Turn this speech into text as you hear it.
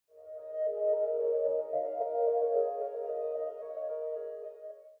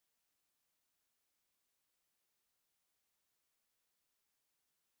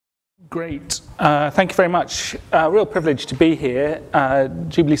Great. Thank you very much. Real privilege to be here.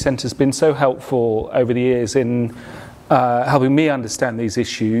 Jubilee Centre has been so helpful over the years in helping me understand these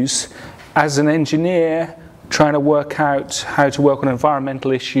issues. As an engineer, trying to work out how to work on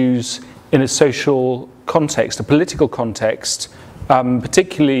environmental issues in a social context, a political context,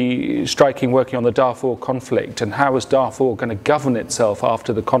 particularly striking working on the Darfur conflict and how is Darfur going to govern itself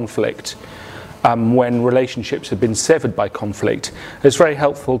after the conflict. When relationships have been severed by conflict. It's very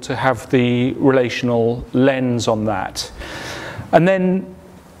helpful to have the relational lens on that. And then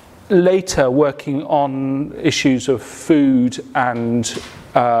later working on issues of food and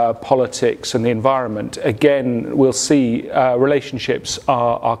politics and the environment, again we'll see relationships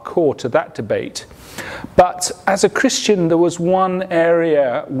are core to that debate. But as a Christian, there was one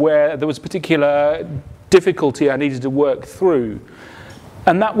area where there was particular difficulty I needed to work through,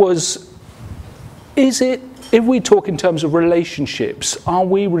 and that was, if we talk in terms of relationships, are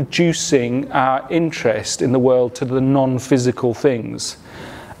we reducing our interest in the world to the non-physical things?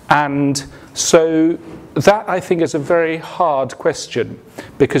 And so that, I think, is a very hard question,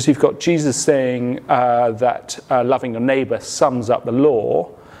 because you've got Jesus saying that loving your neighbour sums up the law.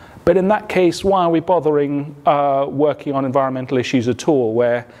 But in that case, why are we bothering working on environmental issues at all?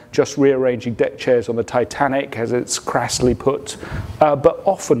 We're just rearranging deck chairs on the Titanic, as it's crassly put, but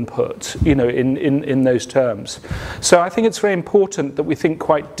often put, in those terms. So I think it's very important that we think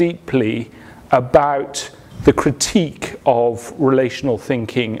quite deeply about the critique of relational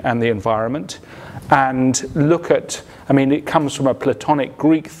thinking and the environment, and look at, it comes from a Platonic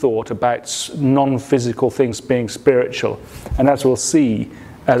Greek thought about non-physical things being spiritual. And as we'll see,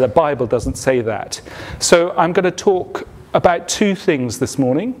 the Bible doesn't say that. So I'm going to talk about two things this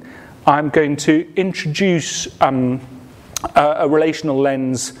morning. I'm going to introduce a relational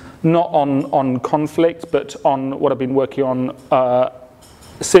lens, not on conflict, but on what I've been working on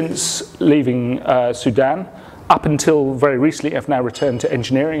since leaving Sudan. Up until very recently, I've now returned to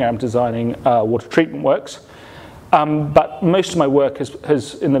engineering. I'm designing water treatment works. But most of my work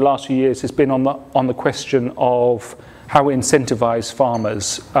has in the last few years has been on the question of how we incentivize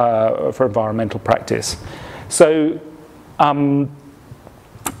farmers for environmental practice. So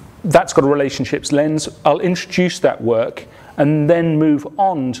that's got a relationships lens. I'll introduce that work and then move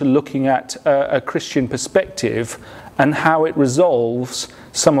on to looking at a Christian perspective and how it resolves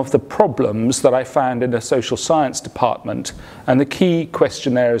some of the problems that I found in the social science department. And the key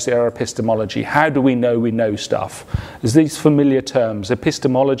question there is their epistemology. How do we know stuff? There's these familiar terms.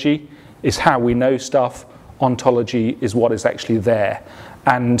 Epistemology is how we know stuff. Ontology is what is actually there.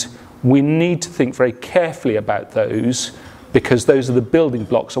 And we need to think very carefully about those, because those are the building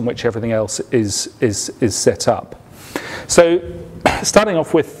blocks on which everything else is set up. So starting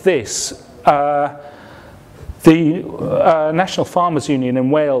off with this, the National Farmers Union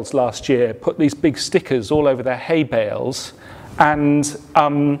in Wales last year put these big stickers all over their hay bales, and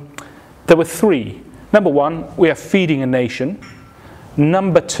there were three. Number one, we are feeding a nation.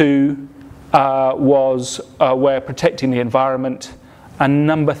 Number two, was we're protecting the environment, and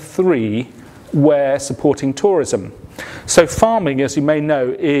number three, we're supporting tourism. So farming, as you may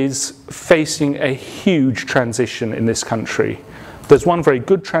know, is facing a huge transition in this country. There's one very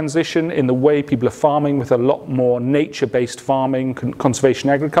good transition in the way people are farming, with a lot more nature-based farming, conservation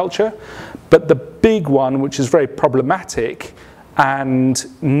agriculture, but the big one, which is very problematic and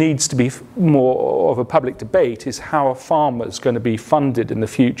needs to be more of a public debate, is how are farmers going to be funded in the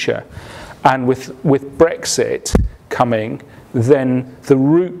future. And with Brexit coming, then the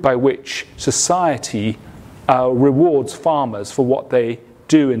route by which society rewards farmers for what they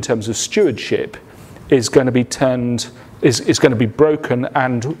do in terms of stewardship is going to be is going to be broken,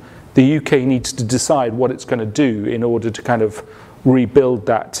 and the UK needs to decide what it's going to do in order to kind of rebuild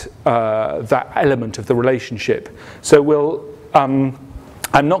that element of the relationship. So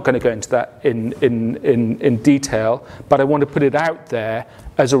I'm not going to go into that in detail, but I want to put it out there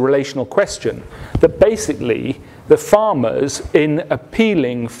as a relational question, that basically the farmers, in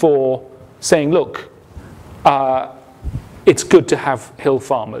appealing for saying, look, it's good to have hill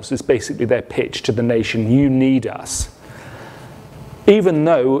farmers, is basically their pitch to the nation, you need us. Even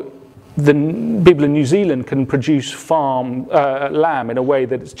though the people in New Zealand can produce lamb in a way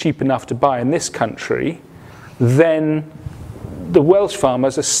that it's cheap enough to buy in this country, then the Welsh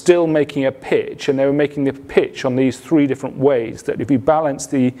farmers are still making a pitch, and they were making the pitch on these three different ways, that if you balance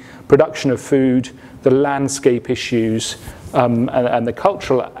the production of food, the landscape issues, and the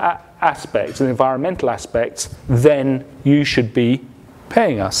cultural aspects and environmental aspects, then you should be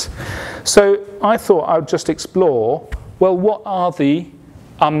paying us. So I thought I would just explore, well, what are the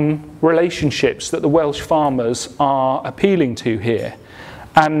relationships that the Welsh farmers are appealing to here?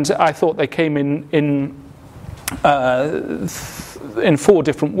 And I thought they came in 4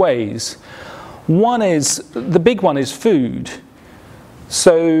 different ways. The big one is food.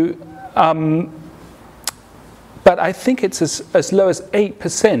 So, but I think it's as low as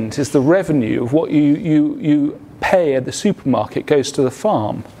 8% is the revenue of what you pay at the supermarket goes to the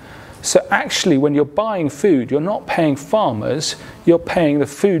farm. So actually, when you're buying food, you're not paying farmers, you're paying the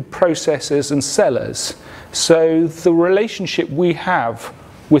food processors and sellers. So the relationship we have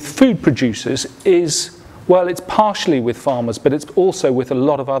with food producers is, well, it's partially with farmers, but it's also with a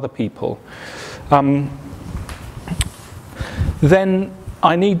lot of other people. Then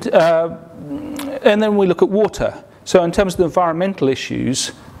I need, and then we look at water. So in terms of the environmental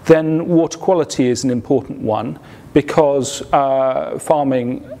issues, then water quality is an important one, because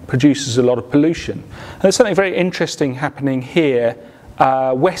farming produces a lot of pollution. And there's something very interesting happening here.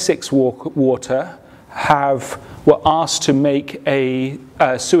 Wessex Water were asked to make a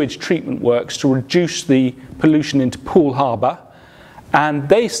sewage treatment works to reduce the pollution into Poole Harbour, and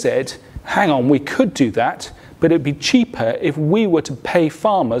they said, hang on, we could do that, but it'd be cheaper if we were to pay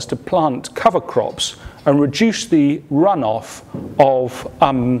farmers to plant cover crops and reduce the runoff of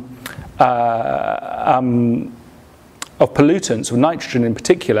pollutants, of nitrogen in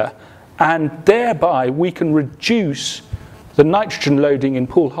particular, and thereby we can reduce the nitrogen loading in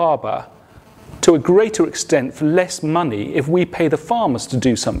Poole Harbour to a greater extent for less money if we pay the farmers to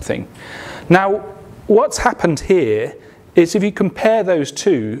do something. Now, what's happened here is, if you compare those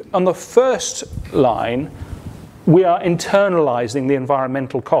two, on the first line, we are internalising the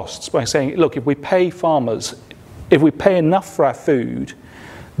environmental costs by saying, look, if we pay farmers, if we pay enough for our food,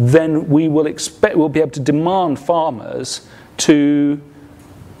 then we'll be able to demand farmers to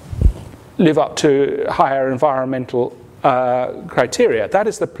live up to higher environmental criteria. That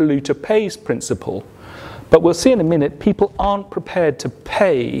is the polluter pays principle. But we'll see in a minute, people aren't prepared to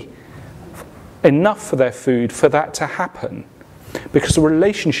pay enough for their food for that to happen, because the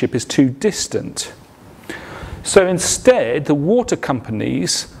relationship is too distant. So instead, the water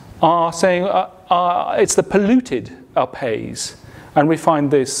companies are saying it's the polluted pays. And we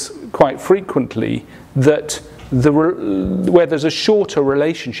find this quite frequently, that where there's a shorter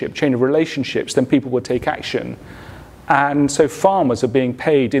chain of relationships, then people will take action. And so farmers are being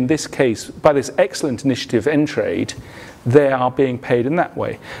paid, in this case, by this excellent initiative, Entrade, they are being paid in that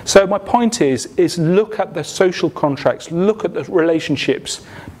way. So my point is look at the social contracts, look at the relationships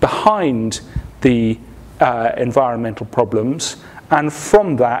behind the environmental problems, and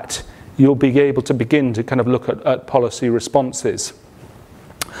from that you'll be able to begin to kind of look at policy responses.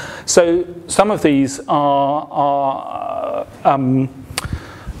 So some of these there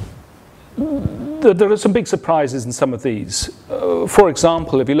are some big surprises in some of these. For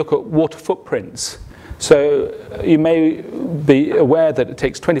example, if you look at water footprints, so you may be aware that it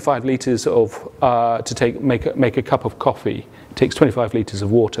takes 25 litres to make a cup of coffee. It takes 25 litres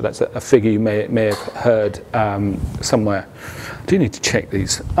of water. That's a figure you may have heard somewhere. I do need to check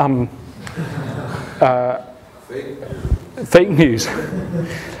these. Fake news.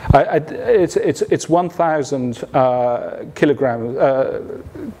 It's 1,000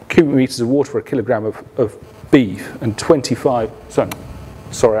 cubic meters of water for a kilogram of beef, and 25.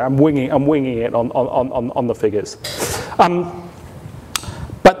 Sorry, I'm winging it on the figures.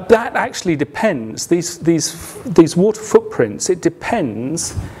 But that actually depends. These water footprints. It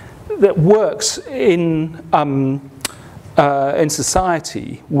depends. That works in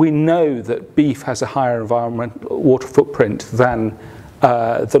society. We know that beef has a higher environmental water footprint than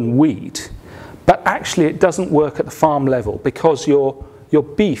wheat, but actually it doesn't work at the farm level, because your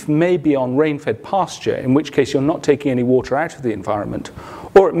beef may be on rain-fed pasture, in which case you're not taking any water out of the environment,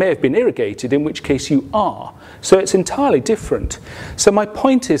 or it may have been irrigated, in which case you are. So it's entirely different. So my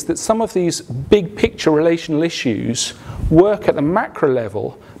point is that some of these big picture relational issues work at the macro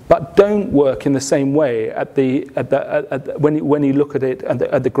level, but don't work in the same way when you look at it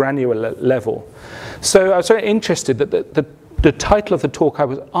at the granular level. So I was very interested that the title of the talk I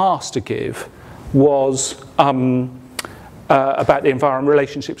was asked to give was about the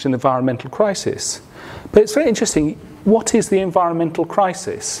relationships in the environmental crisis. But it's very interesting. What is the environmental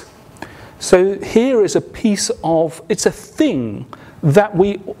crisis? So here is a piece of, it's a thing that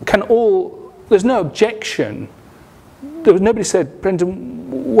we can all, there's no objection. Nobody said, Brendon,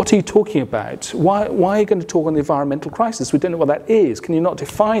 what are you talking about? Why are you going to talk on the environmental crisis? We don't know what that is. Can you not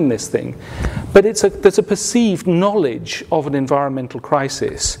define this thing? But there's a perceived knowledge of an environmental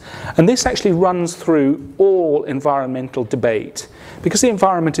crisis. And this actually runs through all environmental debate. Because the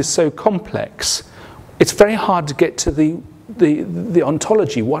environment is so complex, it's very hard to get to the the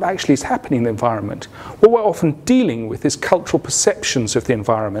ontology, what actually is happening in the environment. What we're often dealing with is cultural perceptions of the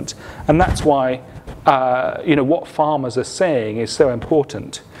environment, and that's why what farmers are saying is so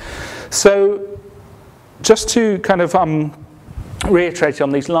important. So just to kind of reiterate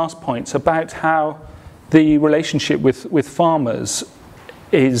on these last points about how the relationship with farmers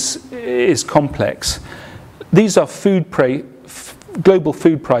is complex. These are global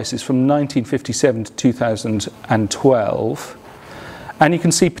food prices from 1957 to 2012. And you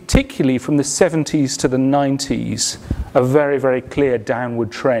can see, particularly from the 70s to the 90s, a very, very clear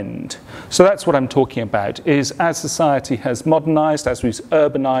downward trend. So that's what I'm talking about, is as society has modernized, as we've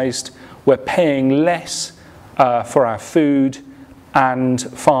urbanized, we're paying less for our food, and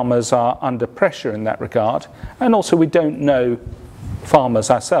farmers are under pressure in that regard. And also we don't know farmers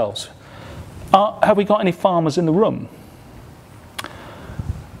ourselves. Have we got any farmers in the room?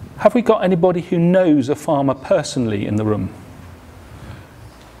 Have we got anybody who knows a farmer personally in the room?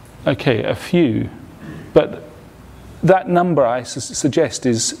 Okay, a few. But that number, I suggest,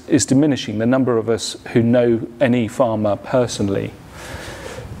 is diminishing, the number of us who know any farmer personally.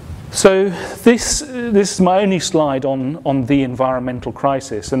 So this is my only slide on the environmental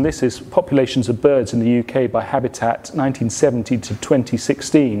crisis, and this is populations of birds in the UK by habitat 1970 to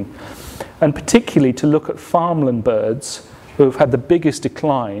 2016, and particularly to look at farmland birds who have had the biggest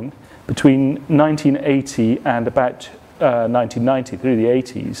decline between 1980 and about 1990 through the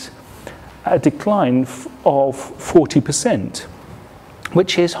 80s, a decline of 40%.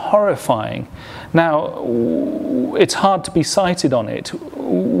 Which is horrifying. Now, it's hard to be cited on it.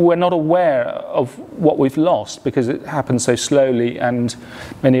 We're not aware of what we've lost because it happens so slowly, and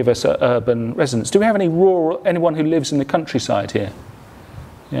many of us are urban residents. Do we have anyone who lives in the countryside here?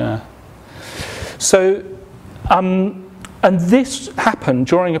 Yeah. So, and this happened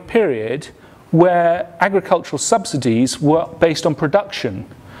during a period where agricultural subsidies were based on production.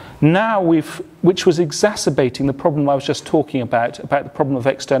 Now which was exacerbating the problem I was just talking about the problem of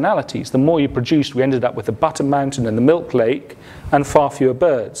externalities. The more you produced, we ended up with the butter mountain and the milk lake and far fewer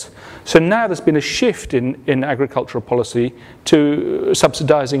birds. So now there's been a shift in agricultural policy to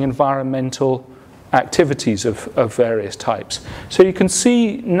subsidising environmental activities of various types. So you can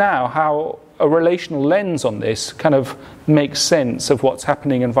see now how a relational lens on this kind of makes sense of what's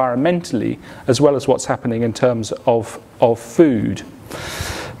happening environmentally as well as what's happening in terms of food.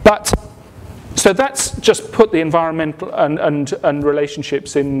 But so that's just put the environmental and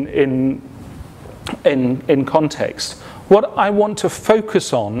relationships in context. What I want to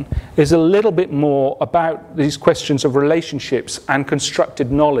focus on is a little bit more about these questions of relationships and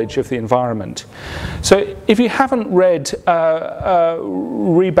constructed knowledge of the environment. So if you haven't read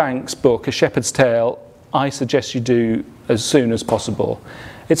Rebank's book, A Shepherd's Tale, I suggest you do as soon as possible.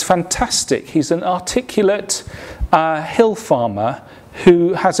 It's fantastic. He's an articulate hill farmer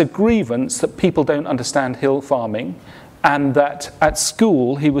who has a grievance that people don't understand hill farming, and that at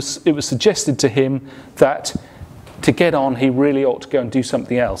school it was suggested to him that to get on he really ought to go and do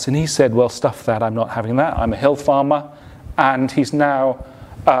something else. And he said, well, stuff that, I'm not having that, I'm a hill farmer. And he's now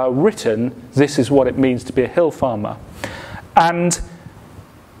written, this is what it means to be a hill farmer. And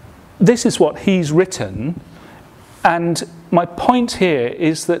this is what he's written. And my point here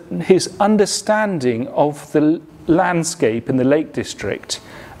is that his understanding of the landscape in the Lake District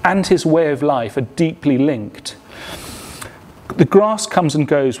and his way of life are deeply linked. The grass comes and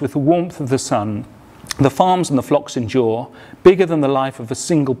goes with the warmth of the sun. The farms and the flocks endure, bigger than the life of a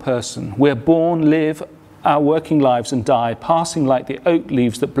single person. We're born, live our working lives and die, passing like the oak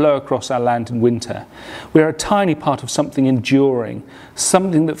leaves that blow across our land in winter. We are a tiny part of something enduring,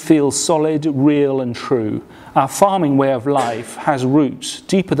 something that feels solid, real and true. Our farming way of life has roots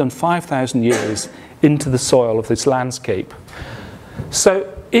deeper than 5,000 years into the soil of this landscape.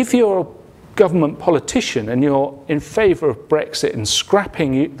 So if you're a government politician and you're in favour of Brexit and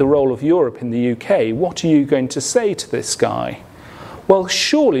scrapping the role of Europe in the UK, what are you going to say to this guy? Well,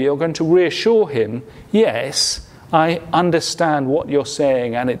 surely you're going to reassure him, yes, I understand what you're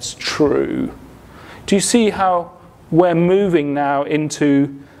saying and it's true. Do you see how we're moving now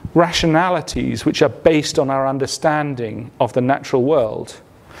into rationalities which are based on our understanding of the natural world?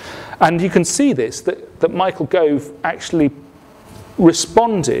 And you can see this, that Michael Gove actually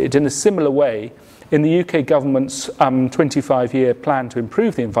responded in a similar way in the UK government's 25-year plan to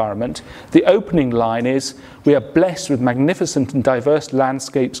improve the environment. The opening line is, we are blessed with magnificent and diverse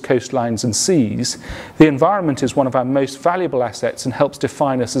landscapes, coastlines and seas. The environment is one of our most valuable assets and helps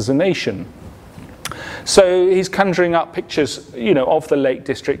define us as a nation. So he's conjuring up pictures, of the Lake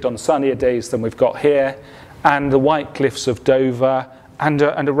District on sunnier days than we've got here, and the white cliffs of Dover, and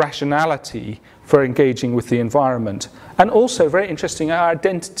a rationality for engaging with the environment. And also, very interesting, our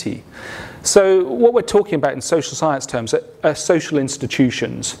identity. So what we're talking about in social science terms are social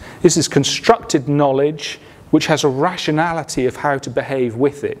institutions. This is constructed knowledge which has a rationality of how to behave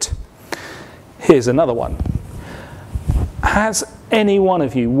with it. Here's another one. Has any one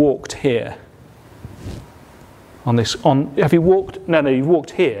of you walked here? Have you walked? No, you've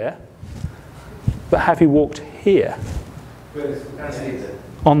walked here. But have you walked here?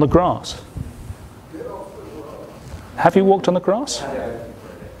 On the grass. Have you walked on the grass?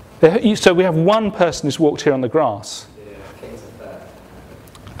 So we have one person who's walked here on the grass.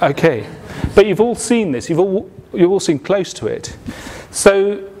 Okay, but you've all seen this. You've all seen close to it.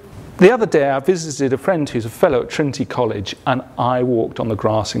 So the other day I visited a friend who's a fellow at Trinity College, and I walked on the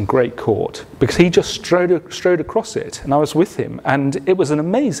grass in Great Court because he just strode across it, and I was with him, and it was an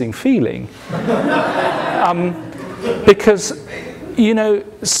amazing feeling. Because, you know,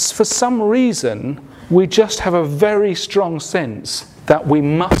 for some reason, we just have a very strong sense that we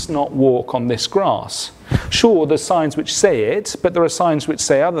must not walk on this grass. Sure, there's signs which say it, but there are signs which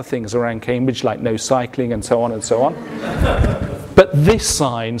say other things around Cambridge, like no cycling and so on and so on. But this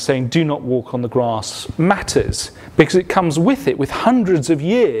sign saying do not walk on the grass matters because it comes with it, with hundreds of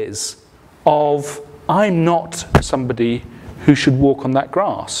years of I'm not somebody who should walk on that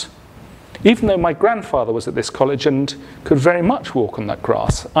grass. Even though my grandfather was at this college and could very much walk on that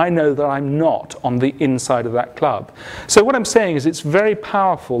grass, I know that I'm not on the inside of that club. So what I'm saying is it's very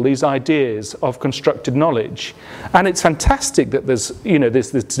powerful, these ideas of constructed knowledge. And it's fantastic that there's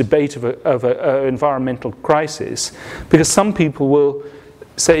this debate of an environmental crisis, because some people will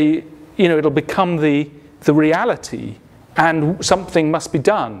say, it'll become the reality and something must be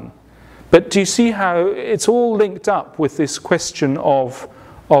done. But do you see how it's all linked up with this question of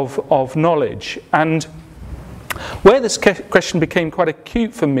knowledge? And where this question became quite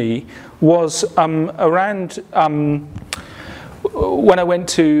acute for me was around when I went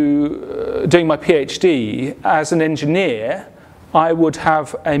to doing my PhD. As an engineer, I would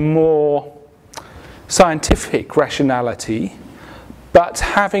have a more scientific rationality, but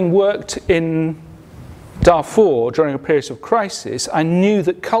having worked in Darfur during a period of crisis, I knew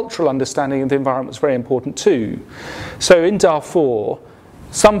that cultural understanding of the environment was very important too. So in Darfur,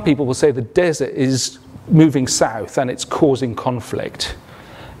 some people will say the desert is moving south and it's causing conflict.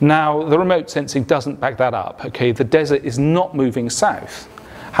 Now, the remote sensing doesn't back that up, okay? The desert is not moving south.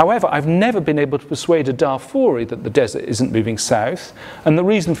 However, I've never been able to persuade a Darfuri that the desert isn't moving south, and the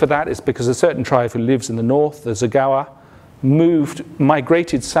reason for that is because a certain tribe who lives in the north, the Zagawa,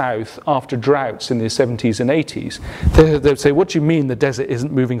 migrated south after droughts in the 70s and 80s. They'd say, what do you mean the desert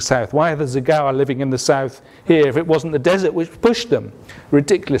isn't moving south? Why are the Zagawa living in the south here if it wasn't the desert which pushed them?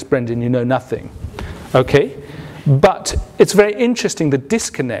 Ridiculous, Brendon, you know nothing. Okay? But it's very interesting, the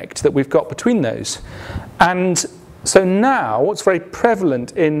disconnect that we've got between those. And so now what's very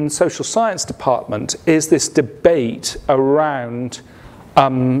prevalent in social science department is this debate around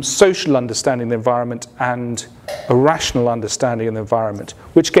social understanding of the environment and a rational understanding of the environment,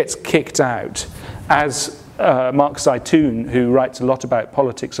 which gets kicked out. As Mark Zaitoun, who writes a lot about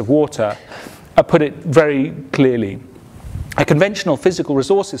politics of water, put it very clearly. A conventional physical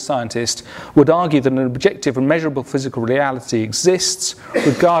resources scientist would argue that an objective and measurable physical reality exists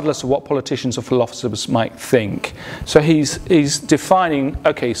regardless of what politicians or philosophers might think. So he's defining,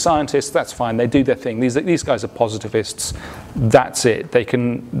 okay, scientists, that's fine, they do their thing. These guys are positivists, that's it. They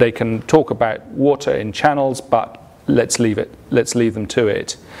can talk about water in channels, but let's leave them to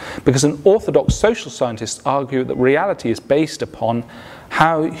it. Because an orthodox social scientist argue that reality is based upon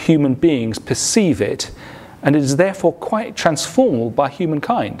how human beings perceive it, and it is therefore quite transformable by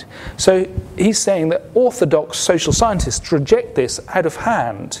humankind. So he's saying that orthodox social scientists reject this out of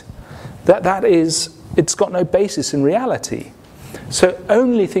hand, it's got no basis in reality. So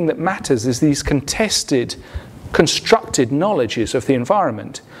only thing that matters is these contested, constructed knowledges of the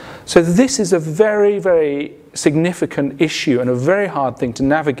environment. So this is a very, very significant issue and a very hard thing to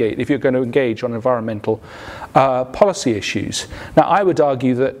navigate if you're going to engage on environmental policy issues. Now, I would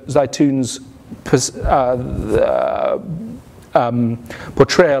argue that Zaitoun's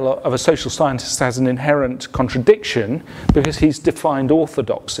portrayal of a social scientist has an inherent contradiction because he's defined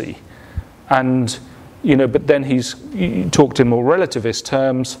orthodoxy, and but then he's talked in more relativist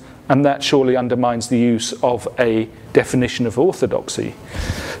terms, and that surely undermines the use of a definition of orthodoxy.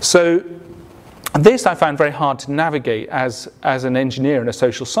 So this I found very hard to navigate as an engineer in a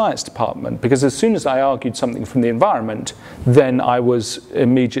social science department, because as soon as I argued something from the environment, then I was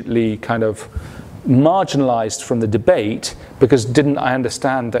immediately kind of marginalized from the debate, because didn't I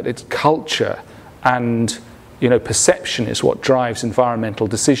understand that it's culture and perception is what drives environmental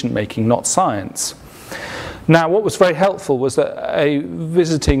decision making, not science. Now, what was very helpful was that a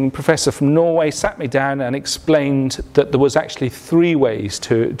visiting professor from Norway sat me down and explained that there was actually 3 ways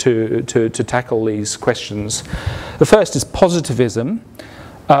to tackle these questions. The first is positivism,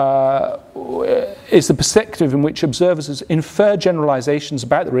 is the perspective in which observers infer generalizations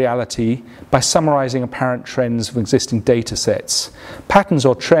about the reality by summarizing apparent trends of existing data sets. Patterns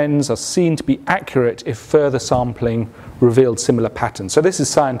or trends are seen to be accurate if further sampling revealed similar patterns. So this is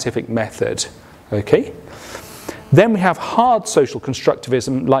scientific method, okay? Then we have hard social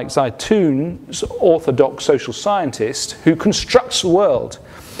constructivism, like Zaytoun's orthodox social scientist, who constructs the world.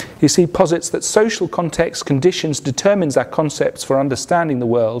 He posits that social context conditions determines our concepts for understanding the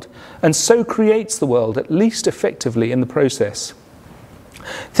world, and so creates the world, at least effectively, in the process.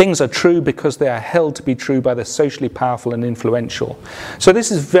 Things are true because they are held to be true by the socially powerful and influential. So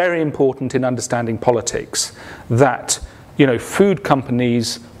this is very important in understanding politics, that food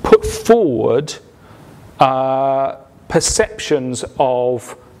companies put forward perceptions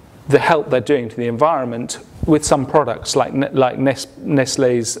of the help they're doing to the environment with some products like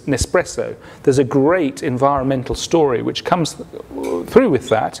Nestlé's Nespresso. There's a great environmental story which comes through with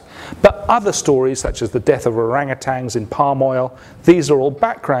that, but other stories such as the death of orangutans in palm oil, these are all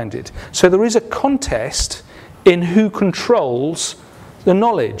backgrounded. So there is a contest in who controls the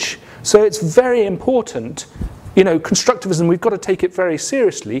knowledge. So it's very important. Constructivism, we've got to take it very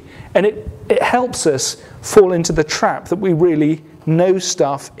seriously, and it helps us fall into the trap that we really know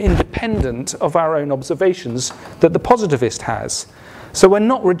stuff independent of our own observations that the positivist has. So we're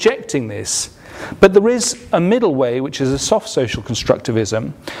not rejecting this, but there is a middle way, which is a soft social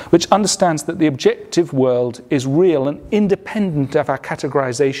constructivism, which understands that the objective world is real and independent of our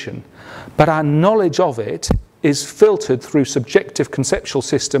categorization, but our knowledge of it is filtered through subjective conceptual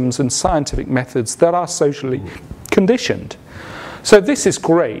systems and scientific methods that are socially conditioned. So this is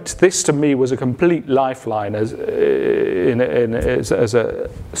great. This to me was a complete lifeline as a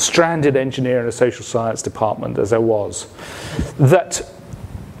stranded engineer in a social science department, as I was, that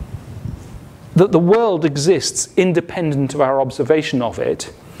the world exists independent of our observation of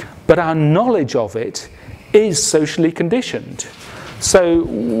it, but our knowledge of it is socially conditioned. So,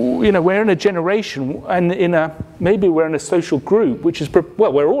 we're in a generation, and maybe we're in a social group, which is,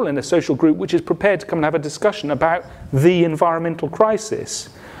 we're all in a social group which is prepared to come and have a discussion about the environmental crisis.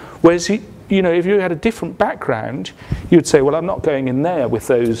 Whereas, if you had a different background, you'd say, well, I'm not going in there with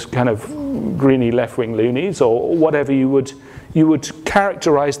those kind of greeny left-wing loonies, or whatever you would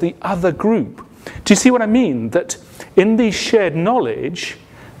characterize the other group. Do you see what I mean? That in the shared knowledge,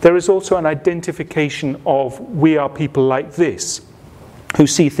 there is also an identification of we are people like this, who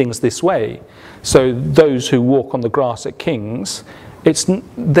see things this way. So those who walk on the grass at King's,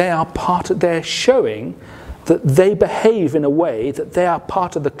 they're showing that they behave in a way that they are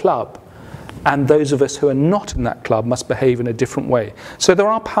part of the club, and those of us who are not in that club must behave in a different way. So there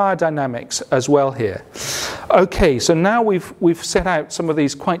are power dynamics as well here. Okay, so now we've set out some of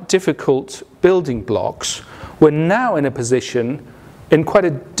these quite difficult building blocks. We're now in quite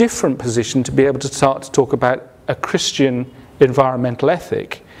a different position to be able to start to talk about a Christian environmental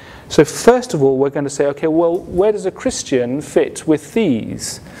ethic. So first of all, we're going to say, okay, well, where does a Christian fit with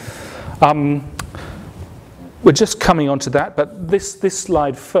these? We're just coming onto that, but this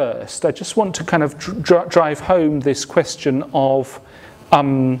slide first, I just want to kind of drive home this question of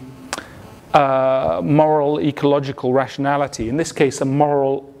moral ecological rationality, in this case a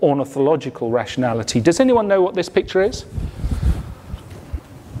moral ornithological rationality. Does anyone know what this picture is?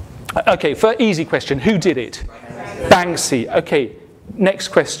 Okay, for easy question, who did it? Banksy. Okay, next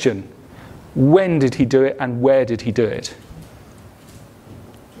question. When did he do it and where did he do it?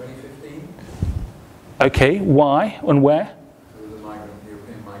 2015. Okay, why and where? It was a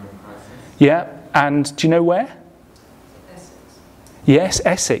European migrant crisis. Yeah, and do you know where? Essex. Yes,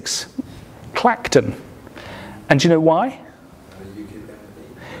 Essex. Clacton. And do you know why? The UKIP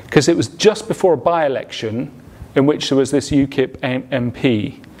MP. Because it was just before a by-election in which there was this UKIP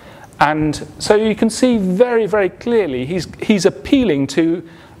MP. And so you can see very, very clearly he's appealing to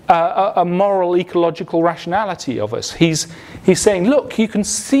a moral ecological rationality of us. He's saying, look, you can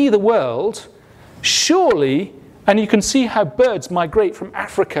see the world, surely, and you can see how birds migrate from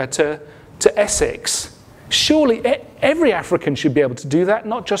Africa to Essex. Surely every African should be able to do that,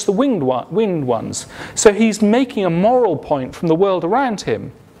 not just the winged ones. So he's making a moral point from the world around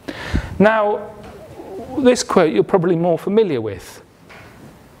him. Now, this quote you're probably more familiar with.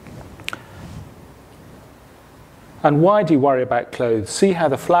 And why do you worry about clothes? See how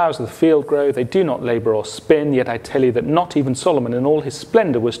the flowers of the field grow. They do not labor or spin. Yet I tell you that not even Solomon in all his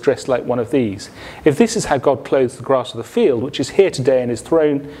splendor was dressed like one of these. If this is how God clothes the grass of the field, which is here today and is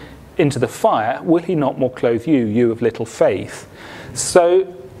thrown into the fire, will he not more clothe you, you of little faith?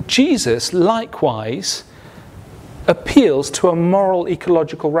 So Jesus likewise appeals to a moral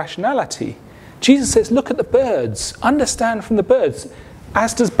ecological rationality. Jesus says, look at the birds, understand from the birds,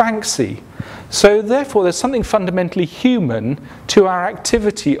 as does Banksy. So therefore there's something fundamentally human to our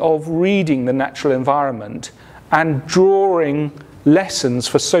activity of reading the natural environment and drawing lessons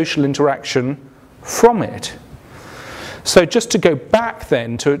for social interaction from it. So just to go back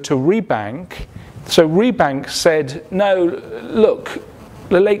then to Rebank, so Rebank said, no, look,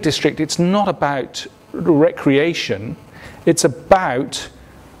 the Lake District, it's not about recreation, it's about,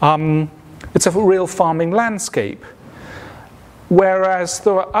 it's a real farming landscape. Whereas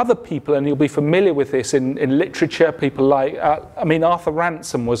there are other people, and you'll be familiar with this in literature, people like, Arthur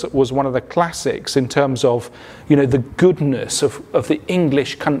Ransom was one of the classics in terms of, the goodness of the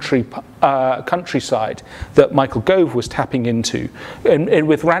English countryside that Michael Gove was tapping into. And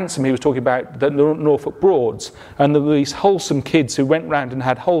with Ransom, he was talking about the Norfolk Broads, and there were these wholesome kids who went round and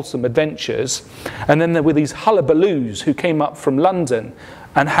had wholesome adventures, and then there were these hullabaloos who came up from London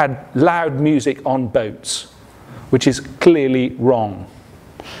and had loud music on boats, which is clearly wrong.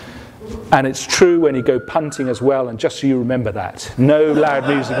 And it's true when you go punting as well, and just so you remember that. No loud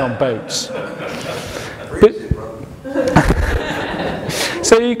music on boats.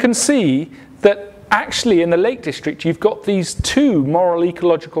 So you can see that actually in the Lake District you've got these two moral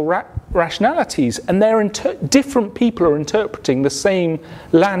ecological rationalities, and different people are interpreting the same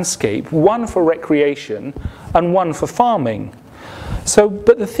landscape, one for recreation and one for farming. So,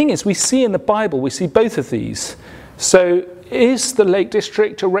 but the thing is, we see in the Bible, we see both of these. So is the Lake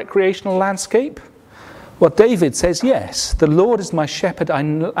District a recreational landscape? Well, David says, yes, the Lord is my shepherd,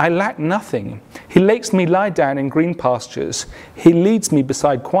 I lack nothing. He makes me lie down in green pastures. He leads me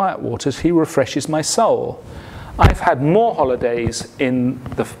beside quiet waters. He refreshes my soul. I've had more holidays in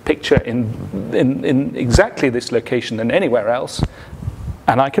the picture in exactly this location than anywhere else,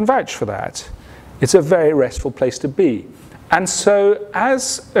 and I can vouch for that. It's a very restful place to be. And so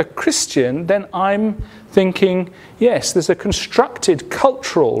as a Christian, then I'm thinking, yes, there's a constructed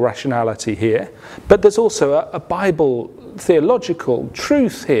cultural rationality here, but there's also a Bible theological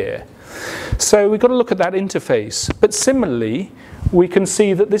truth here. So we've got to look at that interface. But similarly, we can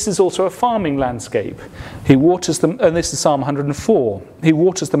see that this is also a farming landscape. He waters them, and this is Psalm 104. He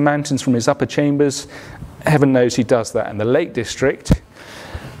waters the mountains from his upper chambers. Heaven knows he does that in the Lake District,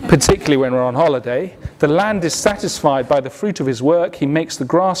 particularly when we're on holiday. The land is satisfied by the fruit of his work. He makes the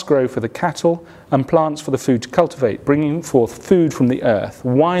grass grow for the cattle and plants for the food to cultivate, bringing forth food from the earth,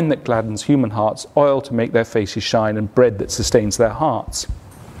 wine that gladdens human hearts, oil to make their faces shine, and bread that sustains their hearts.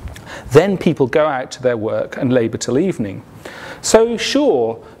 Then people go out to their work and labour till evening. So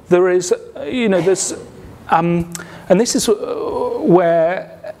sure, there is, there's, and this is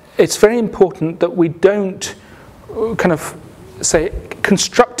where it's very important that we don't kind of say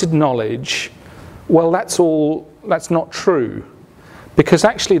constructed knowledge, well, that's not true. Because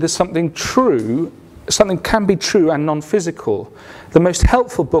actually there's something true, something can be true and non-physical. The most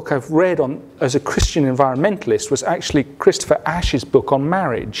helpful book I've read as a Christian environmentalist was actually Christopher Ash's book on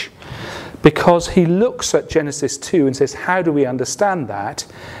marriage. Because he looks at Genesis 2 and says, how do we understand that?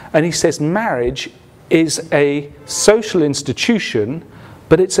 And he says marriage is a social institution,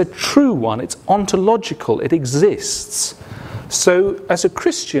 but it's a true one, it's ontological, it exists. So as a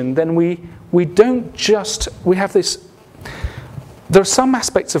Christian, then we have this, there are some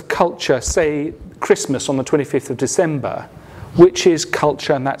aspects of culture, say Christmas on the 25th of December, which is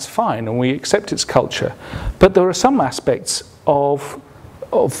culture, and that's fine, and we accept its culture. But there are some aspects of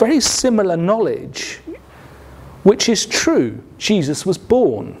very similar knowledge, which is true. Jesus was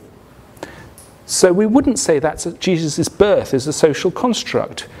born. So we wouldn't say that Jesus' birth is a social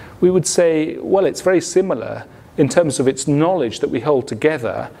construct. We would say, well, it's very similar in terms of its knowledge that we hold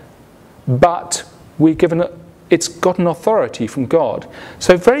together, but it's got an authority from God.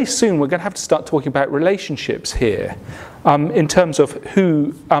 So very soon we're going to have to start talking about relationships here in terms of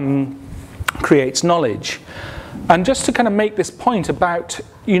who creates knowledge. And just to kind of make this point about,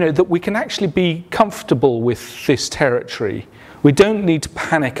 that we can actually be comfortable with this territory. We don't need to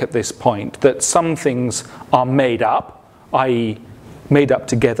panic at this point that some things are made up, i.e. made up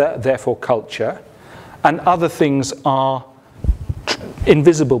together, therefore culture, and other things are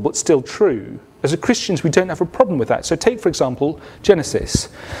invisible but still true. As Christians, we don't have a problem with that. So take, for example, Genesis.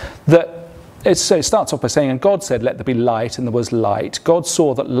 That So it starts off by saying, and God said, let there be light, and there was light. God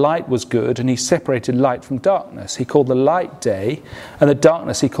saw that light was good, and he separated light from darkness. He called the light day, and the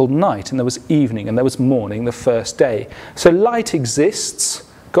darkness he called night, and there was evening, and there was morning, the first day. So light exists.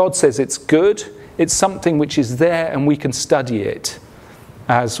 God says it's good. It's something which is there, and we can study it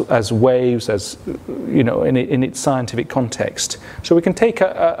as waves, as in its scientific context. So we can take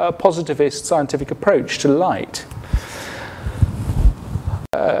a positivist scientific approach to light.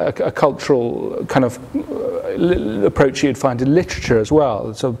 A cultural kind of approach you'd find in literature as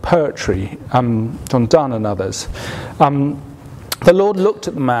well, so poetry, John Donne and others. The Lord looked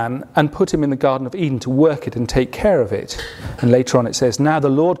at the man and put him in the Garden of Eden to work it and take care of it. And later on it says, now the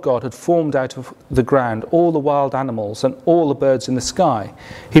Lord God had formed out of the ground all the wild animals and all the birds in the sky.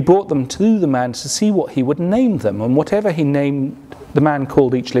 He brought them to the man to see what he would name them, and whatever he named, the man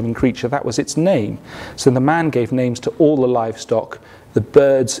called each living creature, that was its name. So the man gave names to all the livestock, the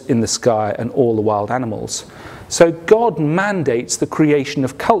birds in the sky, and all the wild animals. So God mandates the creation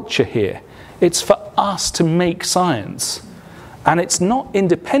of culture here. It's for us to make science. And it's not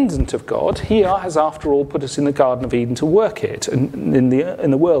independent of God. He has, after all, put us in the Garden of Eden to work it, and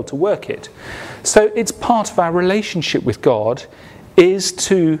in the world to work it. So it's part of our relationship with God is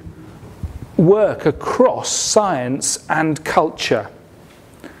to work across science and culture.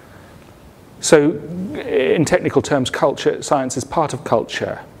 So in technical terms, science is part of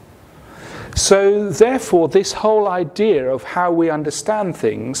culture. So therefore, this whole idea of how we understand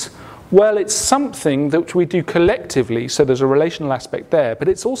things, well, it's something that we do collectively, so there's a relational aspect there, but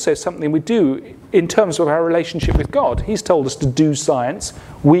it's also something we do in terms of our relationship with God. He's told us to do science,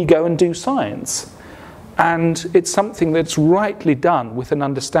 we go and do science. And it's something that's rightly done with an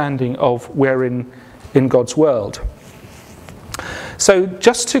understanding of we're in God's world. So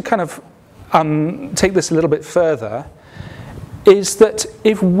just to kind of take this a little bit further, is that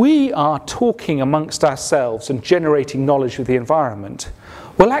if we are talking amongst ourselves and generating knowledge of the environment,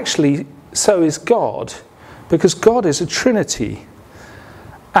 well, actually, so is God, because God is a Trinity.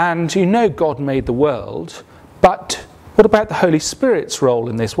 And God made the world, but what about the Holy Spirit's role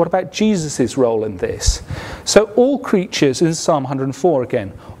in this? What about Jesus' role in this? So all creatures, in Psalm 104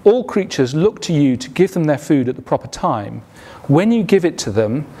 again, all creatures look to you to give them their food at the proper time. When you give it to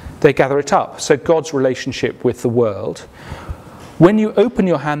them, they gather it up. So God's relationship with the world. When you open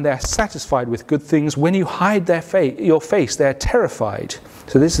your hand, they are satisfied with good things. When you hide your face, they are terrified.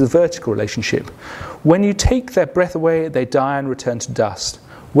 So this is a vertical relationship. When you take their breath away, they die and return to dust.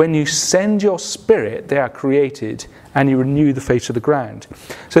 When you send your spirit, they are created, and you renew the face of the ground.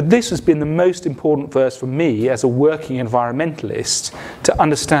 So this has been the most important verse for me as a working environmentalist, to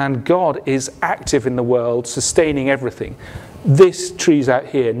understand God is active in the world, sustaining everything. This trees out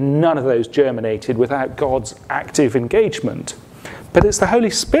here, none of those germinated without God's active engagement. But it's the Holy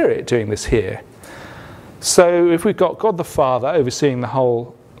Spirit doing this here. So if we've got God the Father overseeing the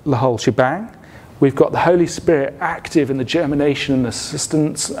whole shebang, we've got the Holy Spirit active in the germination and the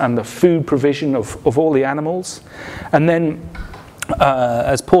sustenance and the food provision of all the animals. And then,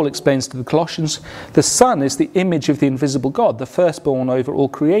 as Paul explains to the Colossians, the Son is the image of the invisible God, the firstborn over all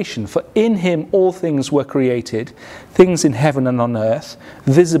creation. For in him all things were created, things in heaven and on earth,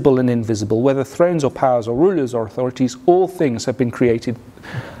 visible and invisible, whether thrones or powers or rulers or authorities, all things have been created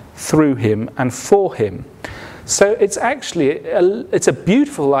through him and for him. So it's actually, it's a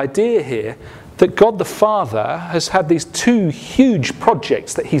beautiful idea here that God the Father has had these two huge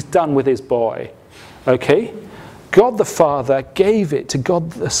projects that he's done with his boy. Okay? God the Father gave it to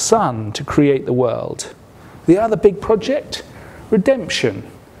God the Son to create the world. The other big project? Redemption.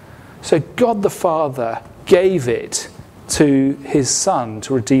 So God the Father gave it to his Son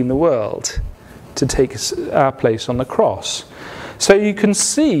to redeem the world, to take our place on the cross. So you can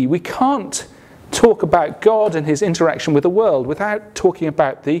see we can't talk about God and his interaction with the world without talking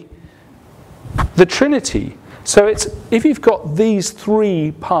about the Trinity. So it's, if you've got these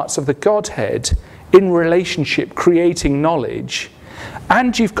three parts of the Godhead in relationship, creating knowledge,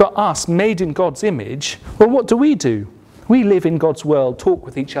 and you've got us made in God's image, well, what do? We live in God's world, talk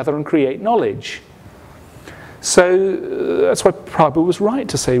with each other and create knowledge. So that's why Prabhu was right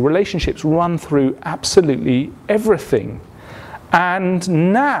to say relationships run through absolutely everything.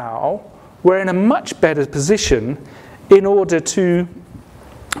 And now we're in a much better position in order to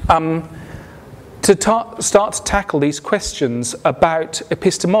start to tackle these questions about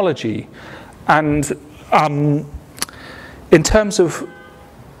epistemology. And in terms of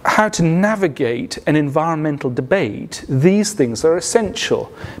how to navigate an environmental debate, these things are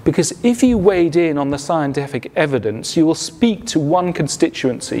essential. Because if you wade in on the scientific evidence, you will speak to one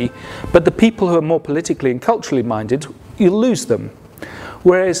constituency, but the people who are more politically and culturally minded, you'll lose them.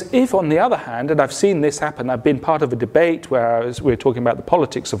 Whereas if, on the other hand, and I've seen this happen, I've been part of a debate where we were talking about the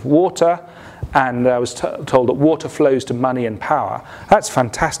politics of water, and I was told that water flows to money and power. That's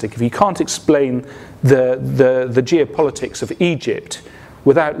fantastic. If you can't explain the geopolitics of Egypt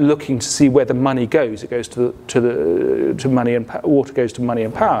without looking to see where the money goes, it goes to money and water goes to money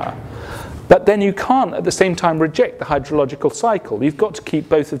and power. But then you can't at the same time reject the hydrological cycle. You've got to keep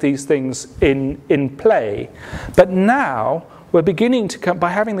both of these things in play. But now we're beginning to come, by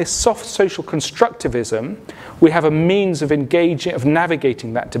having this soft social constructivism, we have a means of engaging, of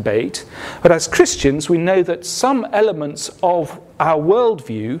navigating that debate. But as Christians, we know that some elements of our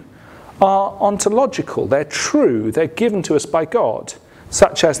worldview are ontological, they're true, they're given to us by God,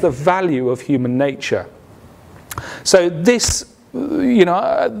 such as the value of human nature. So this,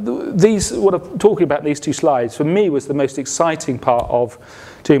 what I'm talking about, these two slides, for me was the most exciting part of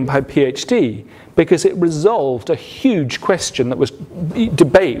doing my PhD, because it resolved a huge question that was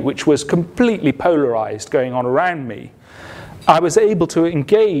debate, which was completely polarized going on around me. I was able to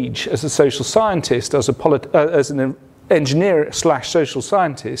engage as a social scientist, as an engineer/social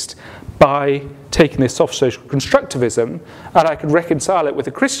scientist, by taking this soft social constructivism, and I could reconcile it with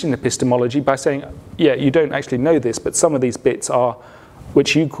a Christian epistemology by saying, yeah, you don't actually know this, but some of these bits are,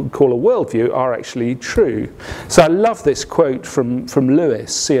 which you could call a worldview, are actually true. So I love this quote from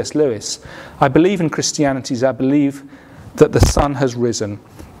Lewis, C.S. Lewis. I believe in Christianity as I believe that the sun has risen,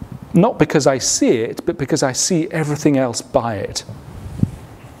 not because I see it, but because I see everything else by it.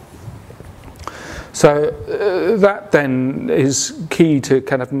 So that then is key to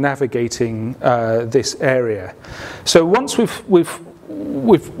kind of navigating this area. So once we've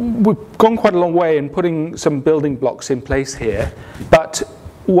gone quite a long way in putting some building blocks in place here, but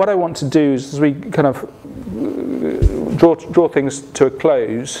what I want to do is, as we kind of draw things to a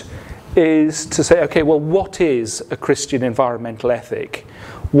close, is to say, okay, well, what is a Christian environmental ethic?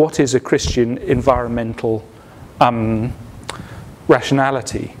 What is a Christian environmental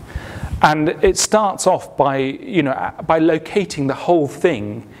rationality? And it starts off by locating the whole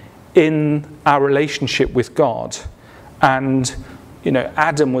thing in our relationship with God. And,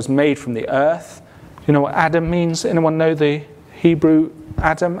 Adam was made from the earth. Do you know what Adam means? Anyone know the Hebrew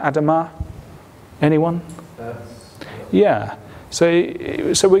Adam, Adamah? Anyone? Yeah.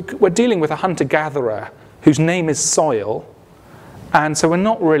 So we're dealing with a hunter-gatherer whose name is soil. And so we're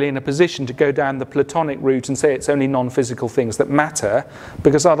not really in a position to go down the Platonic route and say it's only non-physical things that matter,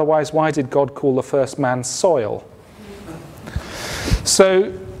 because otherwise why did God call the first man soil?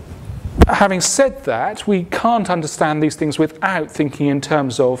 So having said that, we can't understand these things without thinking in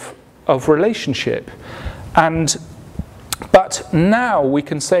terms of relationship. But now we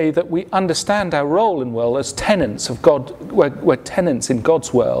can say that we understand our role in the world as tenants of God. We're tenants in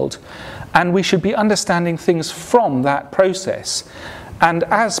God's world, and we should be understanding things from that process. And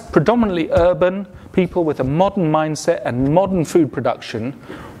as predominantly urban people with a modern mindset and modern food production,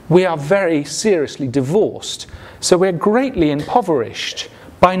 we are very seriously divorced. So we're greatly impoverished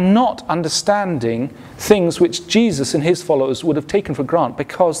by not understanding things which Jesus and his followers would have taken for granted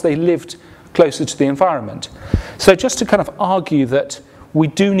because they lived closer to the environment. So just to kind of argue that we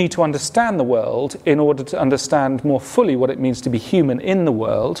do need to understand the world in order to understand more fully what it means to be human in the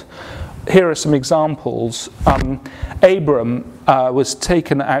world, here are some examples. Abram was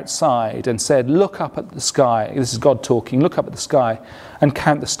taken outside and said, look up at the sky. This is God talking. Look up at the sky and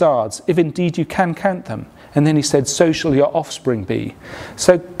count the stars, if indeed you can count them. And then he said, so shall your offspring be.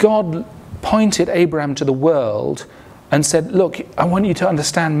 So God pointed Abraham to the world and said, look, I want you to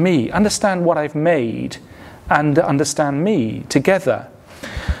understand me. Understand what I've made and understand me together.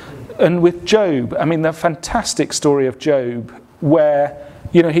 And with Job, I mean, the fantastic story of Job where,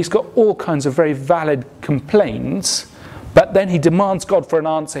 he's got all kinds of very valid complaints, but then he demands God for an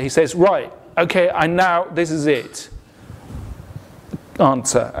answer. He says, right, okay, this is it.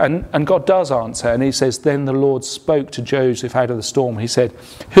 Answer. And God does answer. And he says, then the Lord spoke to Joseph out of the storm. He said,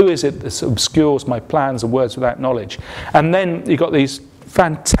 who is it that obscures my plans and words without knowledge? And then you got these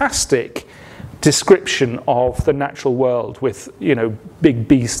fantastic description of the natural world with, big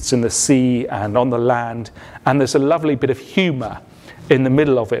beasts in the sea and on the land. And there's a lovely bit of humour in the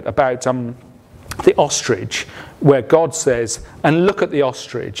middle of it about the ostrich, where God says, and look at the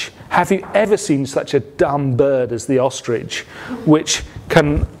ostrich. Have you ever seen such a dumb bird as the ostrich, which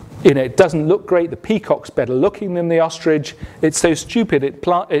can, it doesn't look great. The peacock's better looking than the ostrich. It's so stupid,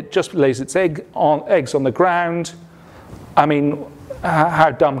 it just lays its eggs on the ground. I mean,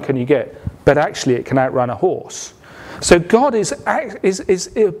 how dumb can you get? But actually it can outrun a horse. So God is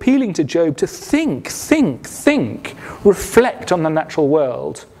appealing to Job to think, reflect on the natural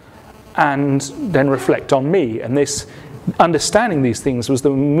world, and then reflect on me. And this understanding these things was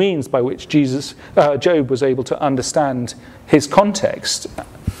the means by which Job was able to understand his context.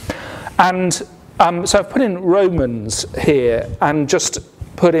 And so I've put in Romans here and just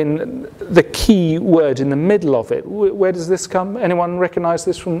put in the key word in the middle of it. Where does this come? Anyone recognise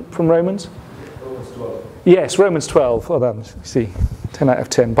this from Romans? Romans 12. Yes, Romans 12. Well done. See, 10 out of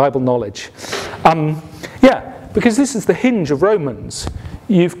 10. Bible knowledge. Because this is the hinge of Romans.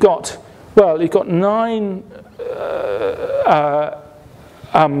 You've got 9,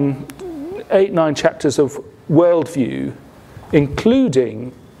 8-9 chapters of worldview,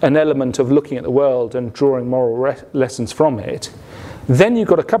 including an element of looking at the world and drawing moral lessons from it. Then you've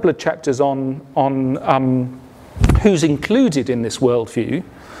got a couple of chapters on who's included in this worldview.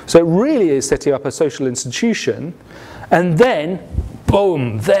 So it really is setting up a social institution. And then,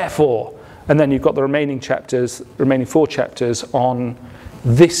 boom, therefore. And then you've got the remaining 4 chapters on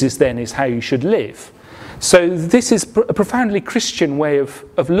this is how you should live. So this is a profoundly Christian way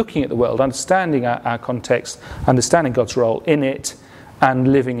of looking at the world, understanding our context, understanding God's role in it,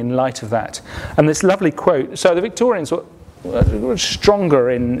 and living in light of that. And this lovely quote, so the Victorians were stronger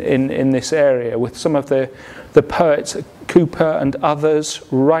in this area, with some of the poets, Cooper and others,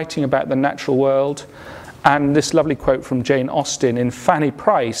 writing about the natural world. And this lovely quote from Jane Austen in Fanny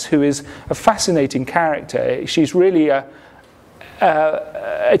Price, who is a fascinating character. She's really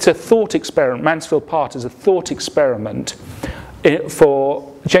it's a thought experiment. Mansfield Park is a thought experiment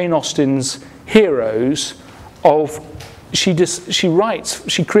for Jane Austen's heroes. She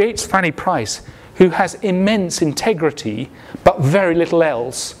creates Fanny Price, who has immense integrity but very little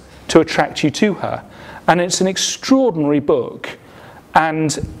else to attract you to her. And it's an extraordinary book.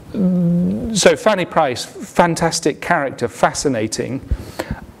 And so Fanny Price, fantastic character, fascinating.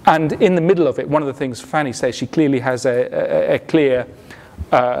 And in the middle of it, one of the things Fanny says, she clearly has a clear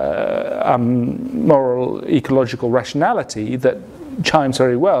moral, ecological rationality that chimes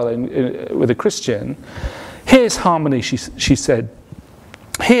very well with a Christian. Here's harmony, she said.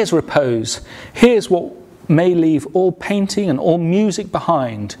 Here's repose. Here's what may leave all painting and all music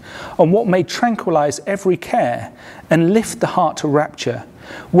behind, and what may tranquilize every care and lift the heart to rapture.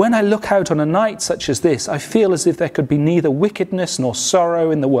 When I look out on a night such as this, I feel as if there could be neither wickedness nor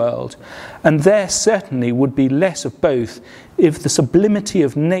sorrow in the world, and there certainly would be less of both if the sublimity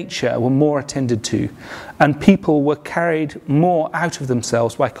of nature were more attended to, and people were carried more out of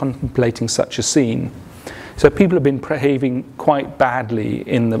themselves by contemplating such a scene. So people have been behaving quite badly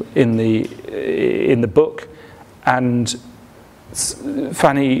in the book, and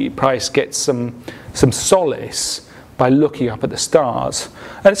Fanny Price gets some solace by looking up at the stars.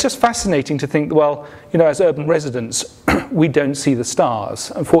 And it's just fascinating to think, well, as urban residents, we don't see the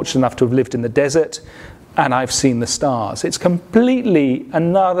stars. I'm fortunate enough to have lived in the desert, and I've seen the stars. It's completely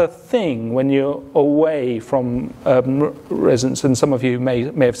another thing when you're away from urban residents, and some of you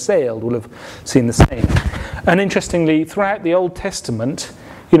may have sailed will have seen the same. And interestingly, throughout the Old Testament,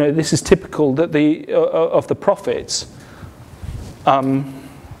 this is typical that of the prophets.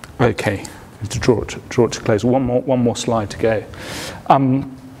 Okay, to draw it to close. One more slide to go.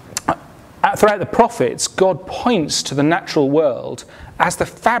 Throughout the prophets, God points to the natural world as the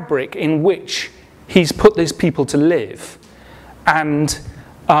fabric in which He's put these people to live. And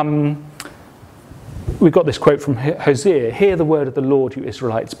we've got this quote from Hosea: "Hear the word of the Lord, you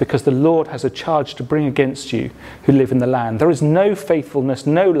Israelites, because the Lord has a charge to bring against you who live in the land. There is no faithfulness,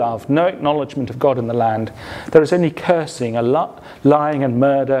 no love, no acknowledgement of God in the land. There is only cursing, lying and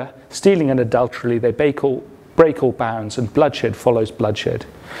murder, stealing and adultery. They break all bounds, and bloodshed follows bloodshed.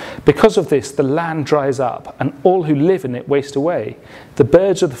 Because of this, the land dries up, and all who live in it waste away. The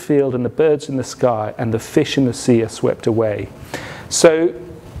birds of the field and the birds in the sky and the fish in the sea are swept away." So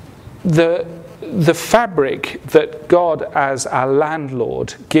the fabric that God as our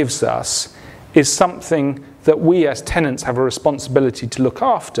landlord gives us is something that we as tenants have a responsibility to look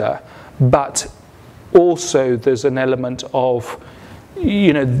after, but also there's an element of,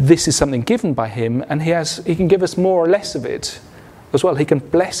 this is something given by Him, and He can give us more or less of it as well. He can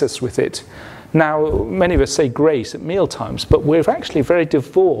bless us with it. Now, many of us say grace at mealtimes, but we're actually very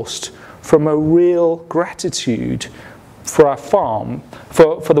divorced from a real gratitude for our farm,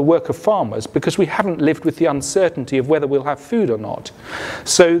 for the work of farmers, because we haven't lived with the uncertainty of whether we'll have food or not.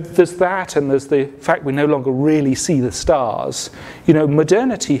 So there's that, and there's the fact we no longer really see the stars.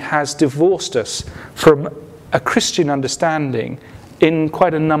 Modernity has divorced us from a Christian understanding in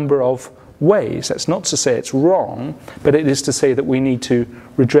quite a number of ways. That's not to say it's wrong, but it is to say that we need to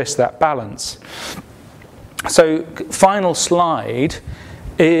redress that balance. So, final slide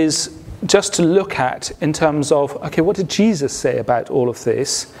is just to look at in terms of, okay, what did Jesus say about all of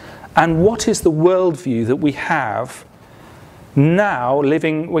this? And what is the worldview that we have now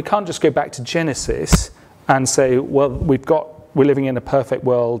we can't just go back to Genesis and say, well, we're living in a perfect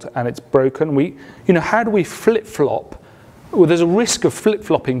world and it's broken. How do we flip-flop? Well, there's a risk of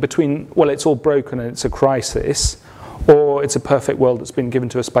flip-flopping between, well, it's all broken and it's a crisis, or it's a perfect world that's been given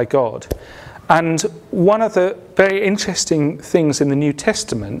to us by God. And one of the very interesting things in the New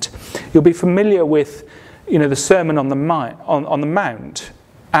Testament, you'll be familiar with, the Sermon on the Mount,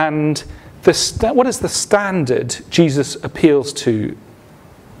 and what is the standard Jesus appeals to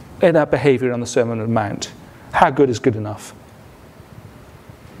in our behaviour on the Sermon on the Mount? How good is good enough?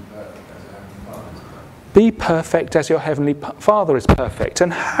 Be perfect as your heavenly Father is perfect.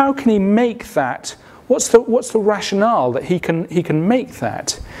 And how can he make that? What's the rationale that he can make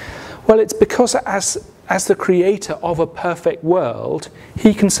that? Well, it's because as the creator of a perfect world,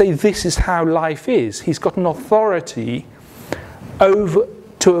 he can say this is how life is. He's got an authority over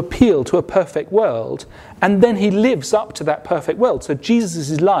to appeal to a perfect world, and then he lives up to that perfect world. So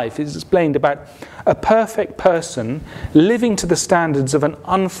Jesus' life is explained about a perfect person living to the standards of an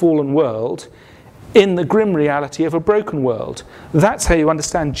unfallen world in the grim reality of a broken world. That's how you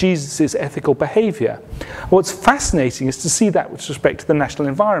understand Jesus' ethical behaviour. What's fascinating is to see that with respect to the national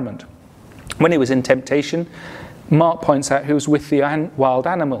environment. When he was in temptation, Mark points out he was with the wild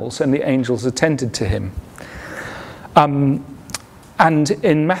animals and the angels attended to him. And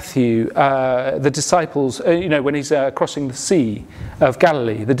in Matthew, the disciples, when he's crossing the Sea of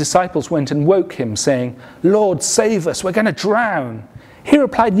Galilee, the disciples went and woke him saying, "Lord, save us, we're going to drown." He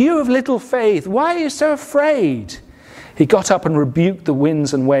replied, "You of little faith, why are you so afraid?" He got up and rebuked the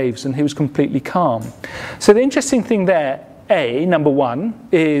winds and waves, and he was completely calm. So the interesting thing there, number one,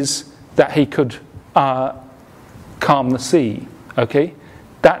 is that he could calm the sea. Okay,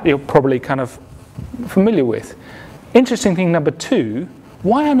 that you're probably kind of familiar with. Interesting thing number two,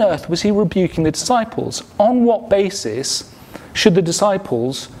 why on earth was he rebuking the disciples? On what basis should the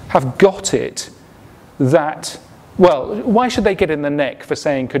disciples have got it that... Well, why should they get in the neck for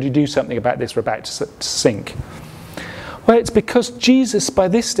saying, could you do something about this, we're about to sink? Well, it's because Jesus, by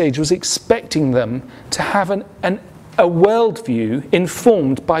this stage, was expecting them to have a worldview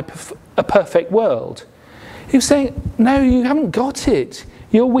informed by a perfect world. He was saying, no, you haven't got it.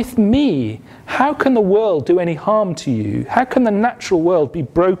 You're with me. How can the world do any harm to you? How can the natural world be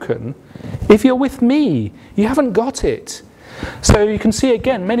broken if you're with me? You haven't got it. So you can see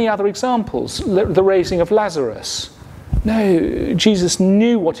again many other examples. The raising of Lazarus. No, Jesus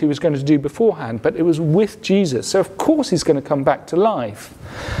knew what he was going to do beforehand, but it was with Jesus. So of course he's going to come back to life.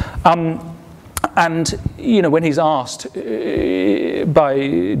 And when he's asked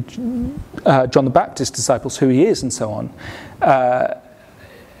by John the Baptist's disciples who he is and so on,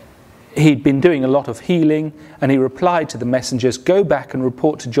 he'd been doing a lot of healing, and he replied to the messengers, "Go back and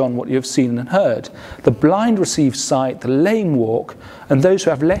report to John what you have seen and heard. The blind receive sight, the lame walk, and those who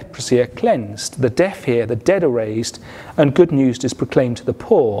have leprosy are cleansed. The deaf hear, the dead are raised, and good news is proclaimed to the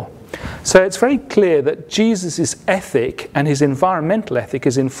poor." So it's very clear that Jesus' ethic and his environmental ethic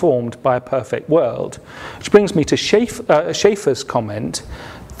is informed by a perfect world. Which brings me to Schaeffer's comment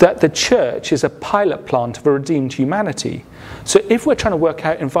that the church is a pilot plant of a redeemed humanity. So if we're trying to work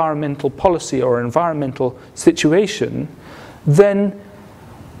out environmental policy or environmental situation, then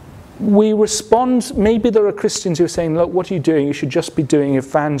we respond. Maybe there are Christians who are saying, look, what are you doing? You should just be doing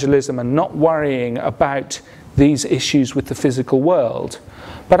evangelism and not worrying about these issues with the physical world.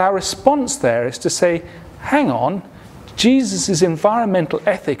 But our response there is to say, hang on, Jesus' environmental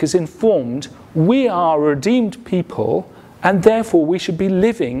ethic is informed. We are a redeemed people, and therefore we should be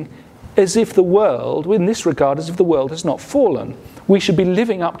living as if the world, in this regard, as if the world has not fallen. We should be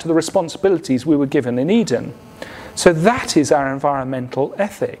living up to the responsibilities we were given in Eden. So that is our environmental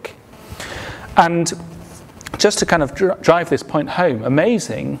ethic. And just to kind of drive this point home,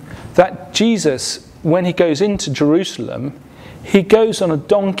 amazing that Jesus, when he goes into Jerusalem, he goes on a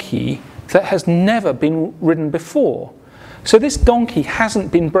donkey that has never been ridden before. So this donkey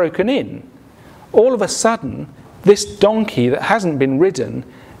hasn't been broken in. All of a sudden, this donkey that hasn't been ridden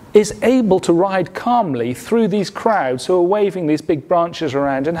is able to ride calmly through these crowds who are waving these big branches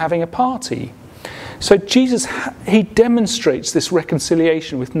around and having a party. So Jesus, he demonstrates this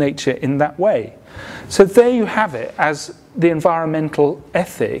reconciliation with nature in that way. So there you have it as the environmental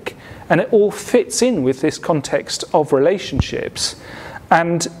ethic, and it all fits in with this context of relationships.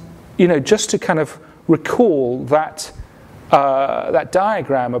 And, just to kind of recall that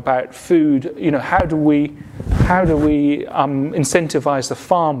diagram about food, how do we incentivize the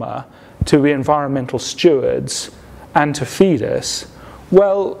farmer to be environmental stewards and to feed us?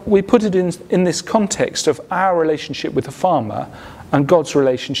 Well, we put it in this context of our relationship with the farmer and God's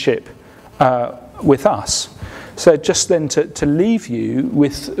relationship with us. So just then to leave you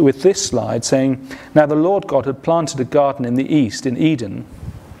with this slide saying, now the Lord God had planted a garden in the east, in Eden,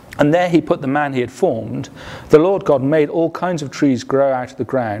 and there he put the man he had formed. The Lord God made all kinds of trees grow out of the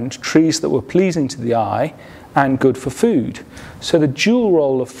ground, trees that were pleasing to the eye and good for food. So the dual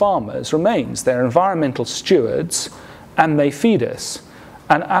role of farmers remains. They're environmental stewards and they feed us.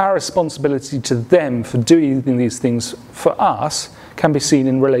 And our responsibility to them for doing these things for us can be seen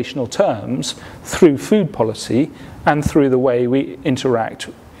in relational terms through food policy and through the way we interact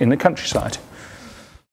in the countryside.